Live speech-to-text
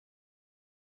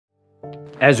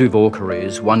As with all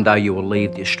careers, one day you will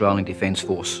leave the Australian Defence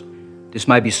Force. This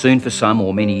may be soon for some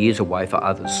or many years away for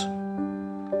others.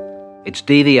 It's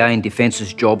DVA and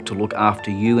Defence's job to look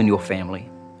after you and your family,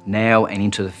 now and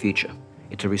into the future.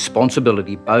 It's a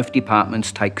responsibility both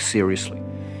departments take seriously.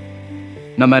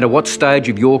 No matter what stage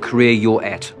of your career you're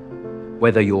at,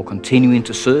 whether you're continuing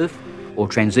to serve or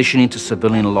transitioning to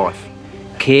civilian life,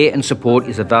 care and support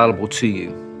is available to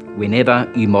you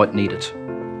whenever you might need it.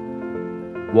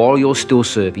 While you're still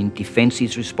serving, Defence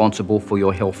is responsible for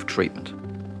your health treatment.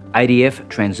 ADF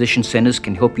transition centres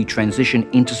can help you transition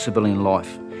into civilian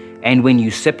life, and when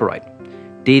you separate,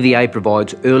 DVA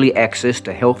provides early access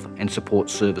to health and support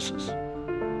services.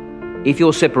 If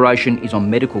your separation is on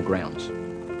medical grounds,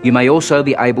 you may also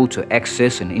be able to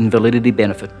access an invalidity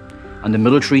benefit under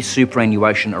military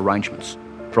superannuation arrangements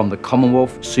from the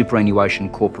Commonwealth Superannuation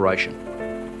Corporation.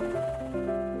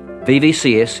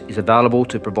 VVCS is available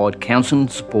to provide counselling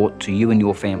support to you and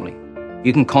your family.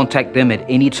 You can contact them at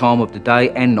any time of the day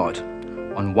and night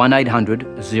on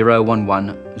 1800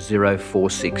 011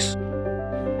 046.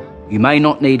 You may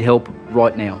not need help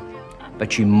right now,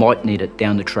 but you might need it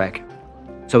down the track.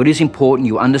 So it is important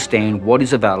you understand what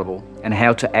is available and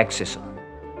how to access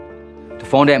it. To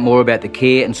find out more about the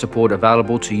care and support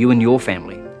available to you and your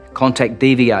family, contact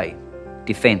DVA,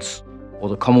 Defence or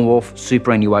the Commonwealth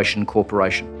Superannuation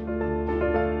Corporation.